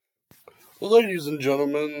Ladies and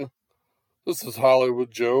gentlemen, this is Hollywood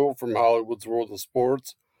Joe from Hollywood's World of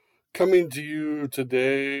Sports, coming to you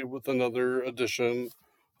today with another edition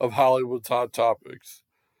of Hollywood's Hot Topics.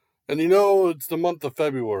 And it's the month of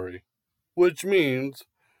February, which means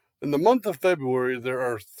in the month of February there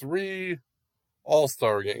are three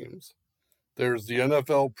All-Star games. There's the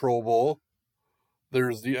NFL Pro Bowl,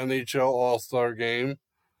 there's the NHL All-Star game,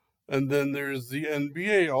 and then there's the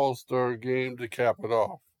NBA All-Star game to cap it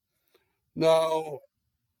off. Now,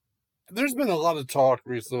 there's been a lot of talk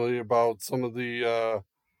recently about some of the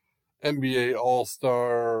NBA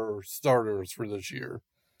All-Star starters for this year.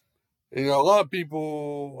 A lot of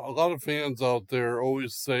people, a lot of fans out there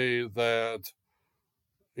always say that,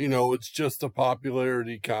 it's just a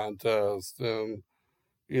popularity contest and,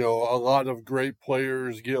 a lot of great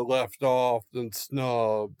players get left off and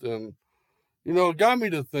snubbed. And, it got me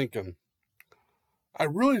to thinking. I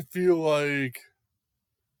really feel like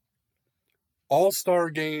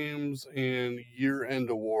All-Star games and year-end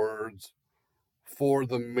awards for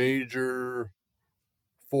the major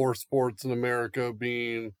four sports in America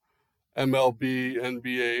being MLB,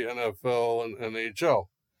 NBA, NFL, and NHL.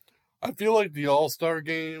 I feel like the All-Star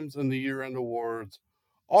games and the year-end awards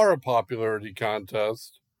are a popularity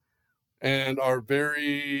contest and are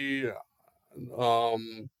very,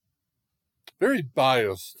 very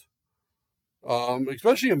biased,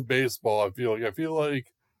 especially in baseball. I feel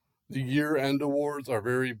like the year-end awards are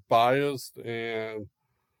very biased, and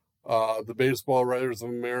the Baseball Writers of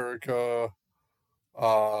America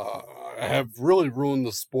have really ruined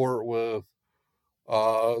the sport with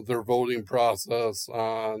their voting process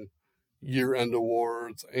on year-end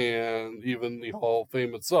awards and even the Hall of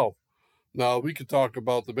Fame itself. Now, we could talk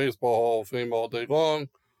about the Baseball Hall of Fame all day long,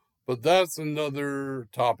 but that's another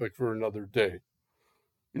topic for another day.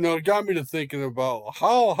 It got me to thinking about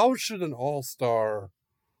how should an all-star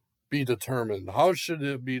be determined? How should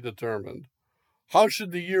it be determined? How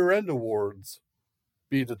should the year-end awards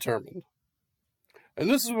be determined? And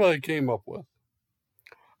this is what I came up with.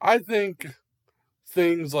 I think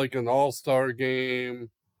things like an all-star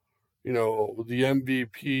game, the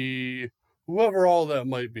MVP, whoever all that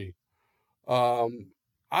might be.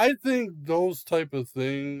 I think those type of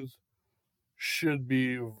things should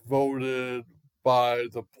be voted by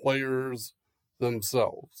the players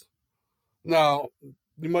themselves. Now,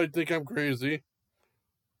 you might think I'm crazy.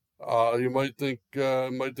 You might think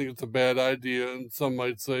it's a bad idea, and some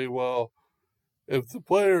might say, well, if the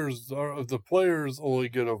players only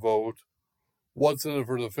get a vote, what's in it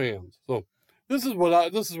for the fans? So this is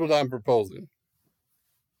what I'm proposing.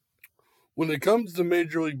 When it comes to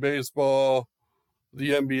Major League Baseball,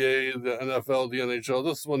 the NBA, the NFL, the NHL,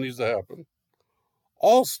 this is what needs to happen.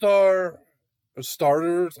 All-star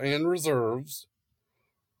starters and reserves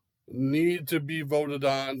need to be voted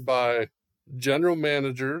on by general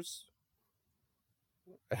managers,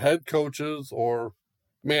 head coaches, or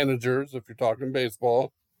managers, if you're talking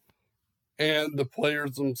baseball, and the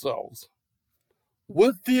players themselves.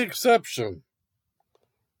 With the exception,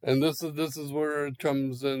 and this is where it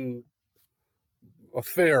comes in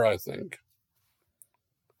fair, I think.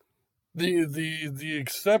 The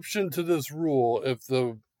exception to this rule, if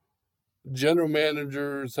the general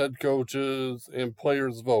managers, head coaches, and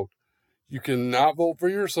players vote, you cannot vote for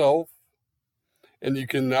yourself, and you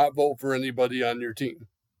cannot vote for anybody on your team.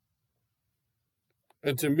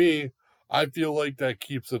 And to me, I feel like that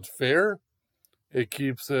keeps it fair. It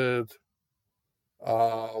keeps it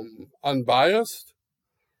unbiased.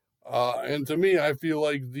 And to me, I feel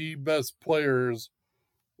like the best players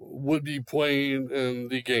would be playing in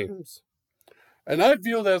the games. And I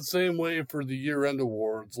feel that same way for the year-end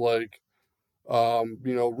awards, like,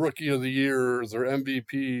 Rookie of the Years or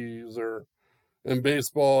MVPs, or in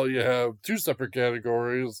baseball, you have two separate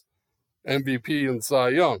categories, MVP and Cy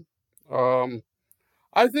Young.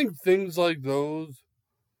 I think things like those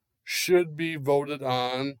should be voted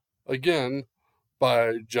on, again,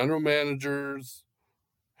 by general managers,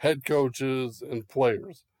 head coaches, and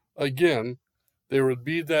players. Again, there would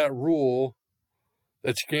be that rule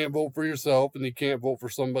that you can't vote for yourself and you can't vote for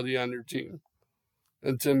somebody on your team.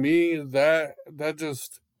 And to me, that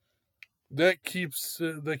keeps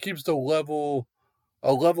the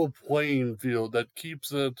a level playing field, that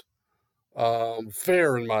keeps it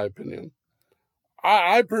fair, in my opinion.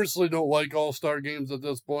 I personally don't like all-star games at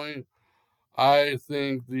this point. I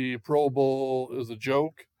think the Pro Bowl is a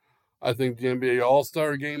joke. I think the NBA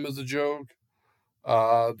All-Star game is a joke.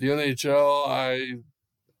 The NHL,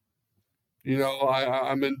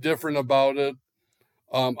 I'm indifferent about it.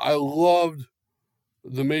 I loved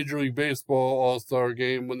the Major League Baseball All-Star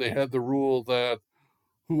game when they had the rule that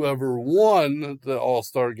whoever won the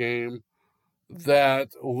All-Star game that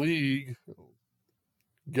league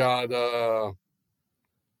got home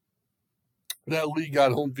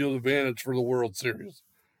field advantage for the World Series.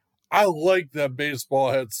 I like that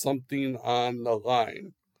baseball had something on the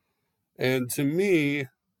line. And to me,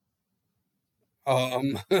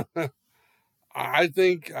 um, I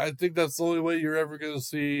think that's the only way you're ever going to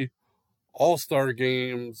see all-star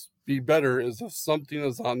games be better is if something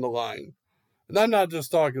is on the line. And I'm not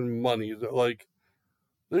just talking money. Like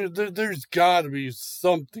there's got to be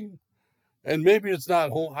something. And maybe it's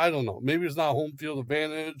not home. I don't know. Maybe it's not home field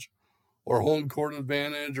advantage, or home court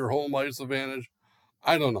advantage, or home ice advantage.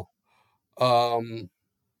 I don't know.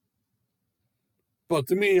 But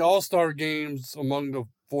to me, all-star games among the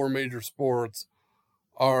four major sports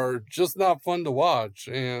are just not fun to watch,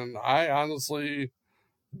 and I honestly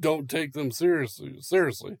don't take them seriously.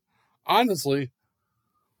 Honestly,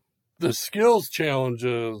 the skills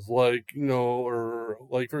challenges, or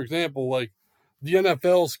like for example, like the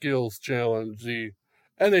NFL skills challenge, the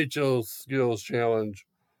NHL skills challenge,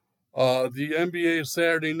 the NBA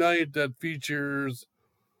Saturday night that features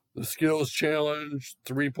the skills challenge,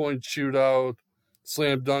 3-point shootout,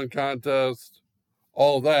 slam dunk contest,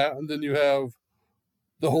 all that, and then you have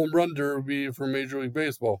the home run derby for Major League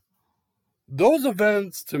Baseball. Those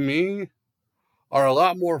events, to me, are a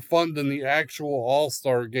lot more fun than the actual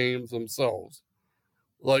all-star games themselves.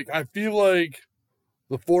 Like, I feel like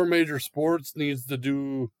the four major sports needs to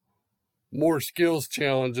do more skills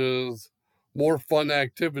challenges, more fun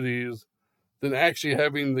activities than actually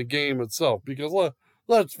having the game itself. Because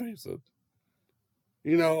let's face it,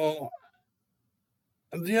 you know,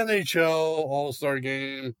 the NHL All-Star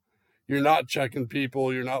game, you're not checking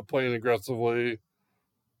people, you're not playing aggressively.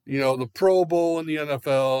 The Pro Bowl in the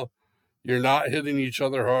NFL, you're not hitting each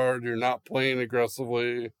other hard, you're not playing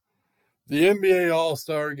aggressively. The NBA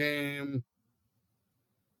All-Star game,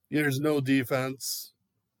 there's no defense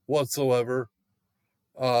whatsoever.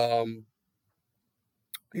 Major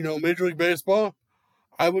League Baseball,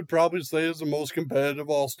 I would probably say is the most competitive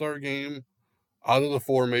All-Star game out of the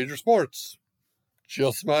four major sports.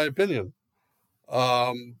 Just my opinion.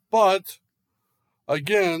 But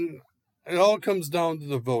again, it all comes down to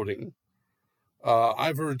the voting.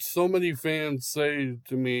 I've heard so many fans say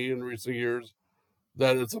to me in recent years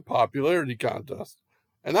that it's a popularity contest.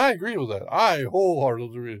 And I agree with that. I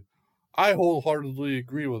wholeheartedly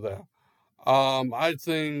agree with that. I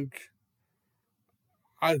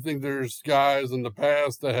think there's guys in the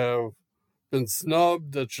past that have been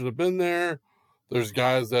snubbed that should have been there. There's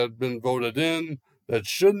guys that have been voted in that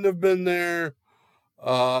shouldn't have been there.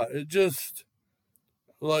 It just,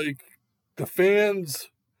 like, the fans,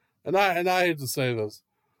 and I hate to say this,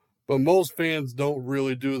 but most fans don't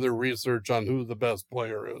really do their research on who the best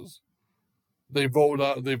player is. They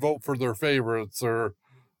vote for their favorites, or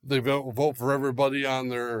they vote for everybody on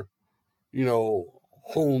their,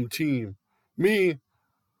 home team. Me,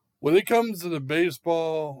 when it comes to the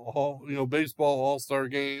baseball All-Star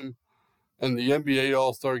game and the NBA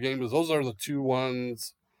All-Star game, those are the two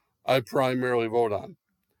ones I primarily vote on.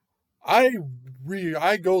 I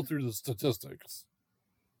go through the statistics.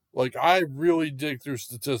 Like, I really dig through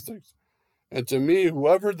statistics. And to me,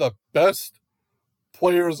 whoever the best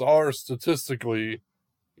players are statistically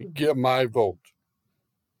get my vote.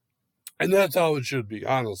 And that's how it should be,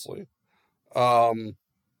 honestly. Like,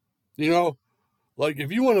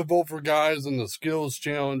 if you want to vote for guys in the skills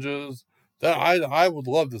challenges, that I would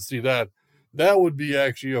love to see that. That would be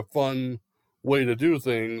actually a fun way to do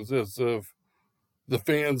things, is if the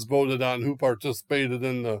fans voted on who participated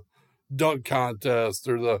in the dunk contest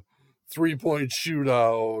or the 3-point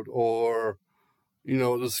shootout or,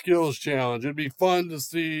 the skills challenge. It'd be fun to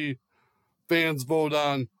see fans vote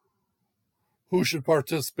on who should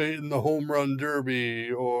participate in the home run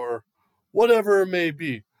derby or whatever it may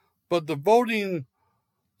be. But the voting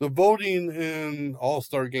in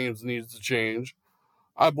All-Star games needs to change.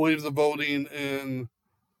 I believe the voting in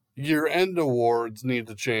year-end awards need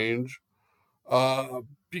to change.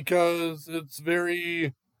 Because it's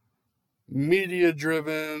very media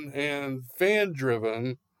driven and fan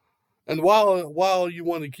driven. And while you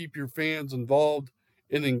want to keep your fans involved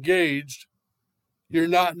and engaged, you're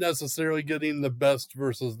not necessarily getting the best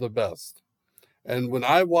versus the best. And when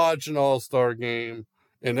I watch an all-star game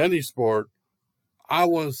in any sport, I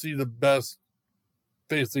want to see the best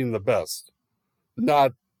facing the best,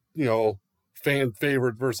 not, fan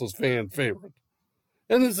favorite versus fan favorite.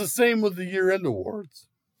 And it's the same with the year-end awards.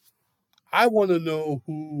 I want to know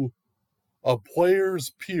who a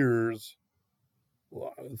player's peers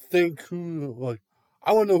think I want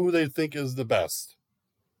to know who they think is the best.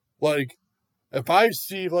 Like, if I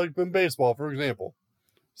see, like in baseball, for example,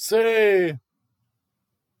 say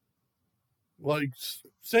like,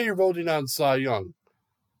 say you're voting on Cy Young.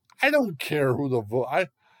 I don't care who the vote. I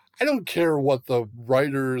don't care what the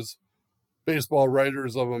baseball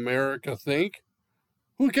writers of America think.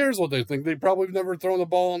 Who cares what they think? They probably have never thrown a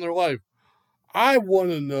ball in their life. I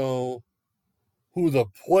want to know who the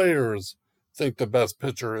players think the best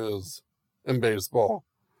pitcher is in baseball.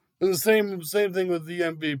 And the same thing with the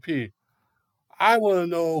MVP. I want to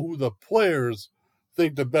know who the players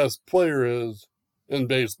think the best player is in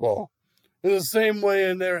baseball. In the same way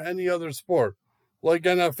in any other sport, like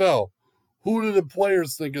NFL. Who do the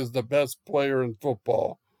players think is the best player in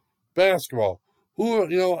football, basketball?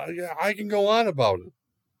 I can go on about it.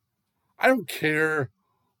 I don't care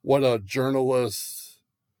what a journalist's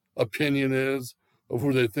opinion is of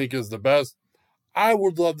who they think is the best. I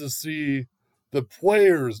would love to see the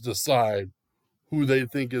players decide who they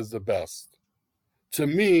think is the best. To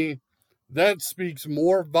me, that speaks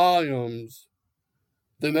more volumes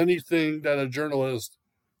than anything that a journalist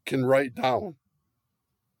can write down.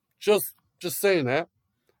 Just saying that.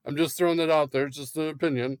 I'm just throwing it out there. It's just an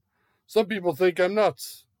opinion. Some people think I'm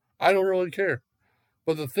nuts. I don't really care.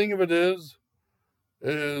 But the thing of it is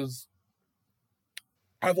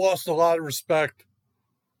I've lost a lot of respect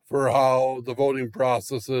for how the voting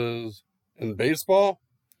process is in baseball,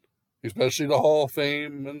 especially the Hall of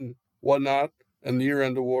Fame and whatnot, and the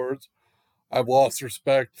year-end awards. I've lost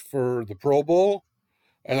respect for the Pro Bowl,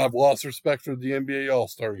 and I've lost respect for the NBA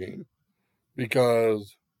All-Star Game.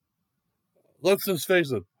 Because, let's just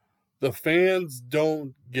face it, the fans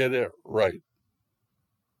don't get it right.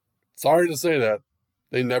 Sorry to say that.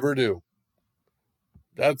 They never do.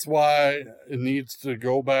 That's why it needs to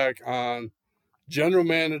go back on general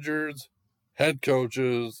managers, head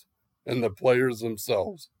coaches, and the players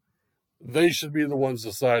themselves. They should be the ones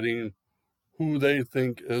deciding who they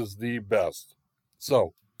think is the best.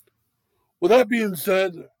 So, with that being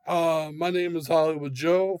said, my name is Hollywood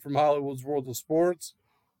Joe from Hollywood's World of Sports.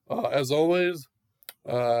 As always,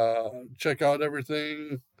 check out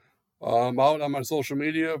everything out on my social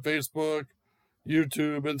media, Facebook,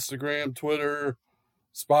 YouTube, Instagram, Twitter,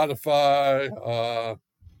 Spotify.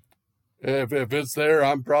 If it's there,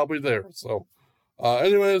 I'm probably there. So,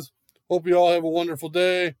 anyways, hope you all have a wonderful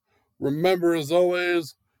day. Remember, as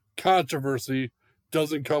always, controversy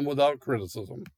doesn't come without criticism.